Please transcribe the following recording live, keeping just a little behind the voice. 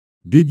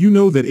Did you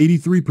know that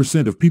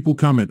 83% of people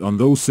comment on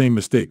those same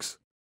mistakes?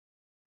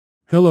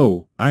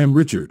 Hello, I am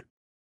Richard.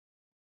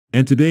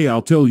 And today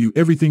I'll tell you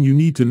everything you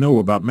need to know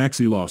about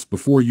Maxiloss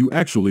before you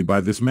actually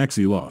buy this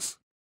Maxiloss.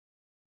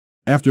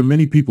 After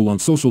many people on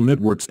social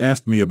networks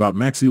asked me about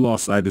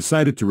Maxiloss, I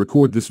decided to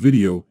record this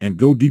video and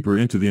go deeper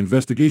into the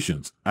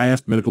investigations. I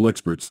asked medical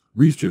experts,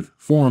 research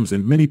forums,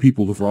 and many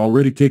people who are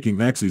already taking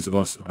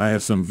Maxiloss. I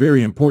have some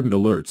very important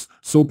alerts,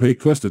 so pay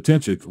close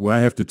attention to what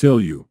I have to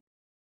tell you.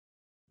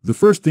 The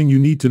first thing you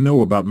need to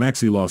know about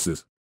Maxiloss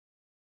is,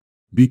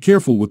 be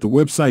careful with the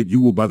website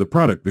you will buy the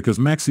product, because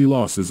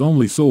Maxiloss is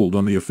only sold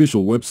on the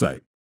official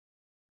website.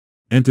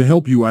 And to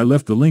help you, I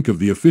left the link of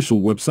the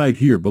official website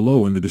here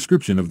below in the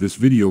description of this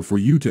video for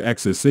you to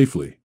access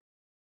safely.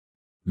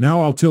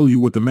 Now I'll tell you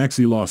what the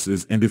Maxiloss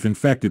is and if in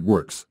fact it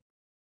works.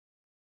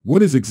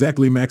 What is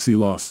exactly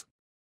Maxiloss?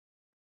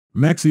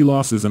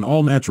 Maxiloss is an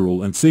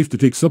all-natural and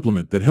safe-to-take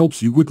supplement that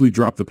helps you quickly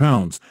drop the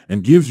pounds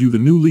and gives you the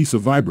new lease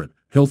of vibrant,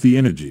 healthy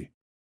energy.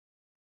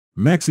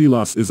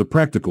 Maxiloss is a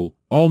practical,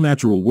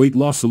 all-natural weight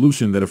loss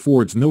solution that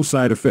affords no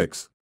side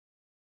effects.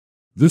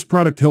 This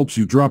product helps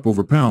you drop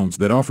over pounds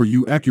that offer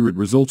you accurate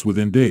results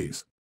within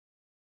days.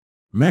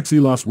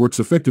 Maxiloss works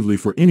effectively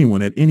for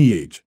anyone at any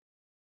age.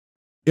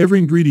 Every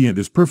ingredient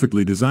is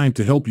perfectly designed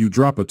to help you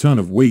drop a ton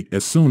of weight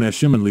as soon as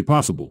humanly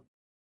possible.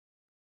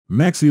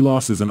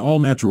 Maxiloss is an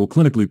all-natural,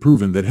 clinically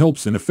proven that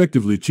helps in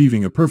effectively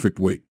achieving a perfect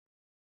weight.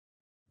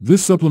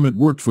 This supplement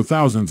worked for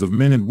thousands of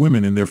men and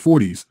women in their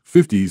 40s,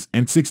 50s,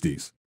 and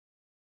 60s.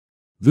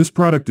 This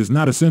product is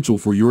not essential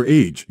for your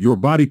age. Your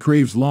body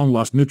craves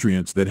long-lost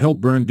nutrients that help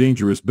burn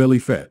dangerous belly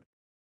fat.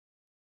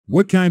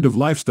 What kind of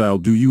lifestyle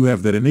do you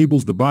have that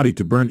enables the body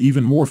to burn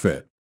even more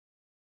fat?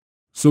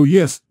 So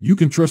yes, you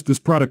can trust this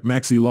product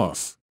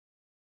Maxiloss.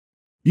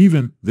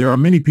 There are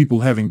many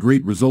people having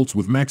great results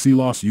with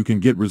Maxiloss. You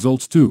can get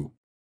results too.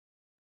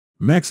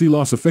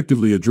 Maxiloss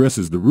effectively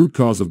addresses the root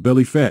cause of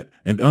belly fat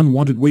and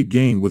unwanted weight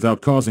gain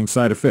without causing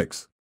side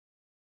effects.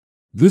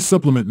 This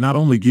supplement not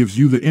only gives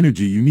you the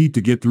energy you need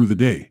to get through the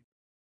day,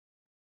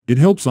 it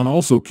helps on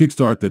also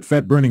kickstart that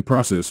fat-burning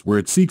process where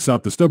it seeks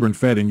out the stubborn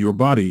fat in your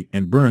body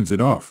and burns it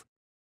off.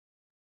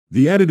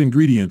 The added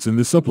ingredients in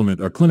this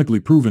supplement are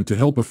clinically proven to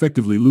help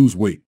effectively lose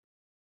weight.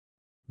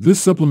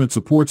 This supplement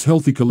supports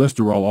healthy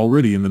cholesterol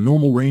already in the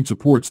normal range,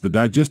 supports the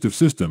digestive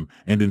system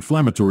and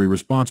inflammatory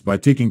response by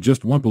taking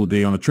just one pill a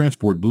day on a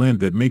transport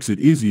blend that makes it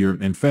easier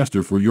and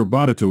faster for your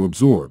body to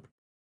absorb.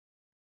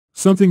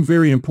 Something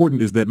very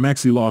important is that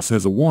Maxiloss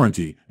has a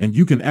warranty, and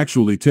you can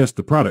actually test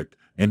the product,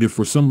 and if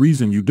for some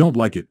reason you don't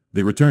like it,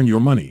 they return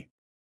your money.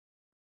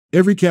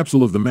 Every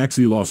capsule of the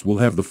Maxiloss will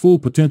have the full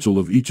potential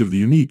of each of the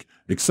unique,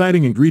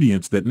 exciting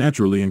ingredients that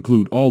naturally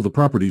include all the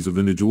properties of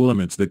individual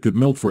elements that could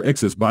melt for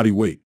excess body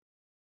weight.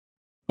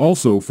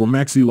 Also, for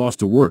Maxiloss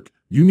to work,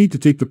 you need to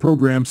take the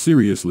program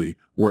seriously,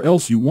 or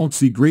else you won't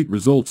see great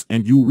results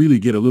and you'll really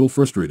get a little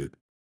frustrated.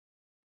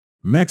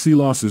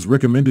 Maxiloss is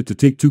recommended to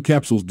take 2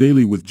 capsules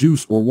daily with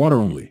juice or water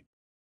only.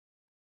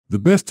 The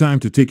best time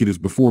to take it is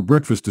before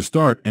breakfast to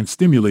start and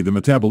stimulate the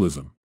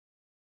metabolism.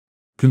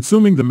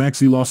 Consuming the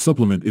Maxiloss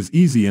supplement is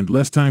easy and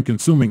less time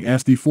consuming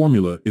as the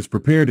formula is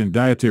prepared in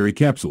dietary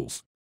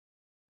capsules.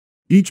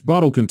 Each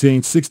bottle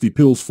contains 60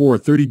 pills for a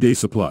 30-day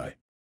supply.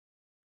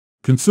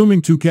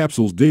 Consuming 2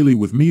 capsules daily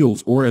with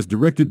meals or as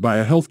directed by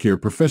a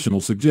healthcare professional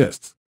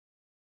suggests.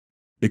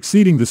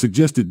 Exceeding the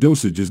suggested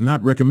dosage is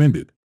not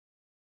recommended.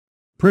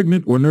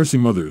 Pregnant or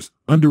nursing mothers,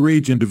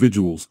 underage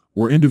individuals,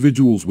 or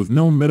individuals with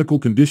known medical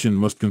condition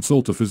must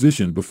consult a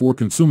physician before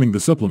consuming the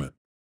supplement.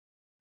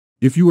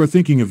 If you are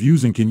thinking of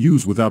using, can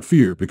use without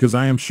fear, because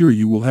I am sure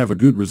you will have a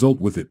good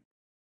result with it.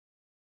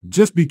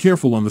 Just be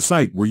careful on the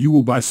site where you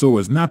will buy so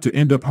as not to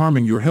end up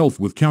harming your health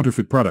with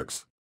counterfeit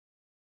products.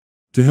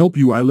 To help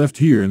you, I left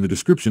here in the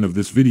description of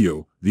this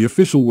video the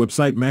official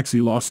website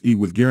Maxiloss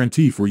with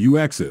guarantee for you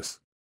access.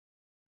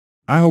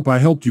 I hope I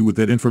helped you with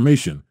that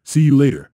information. See you later.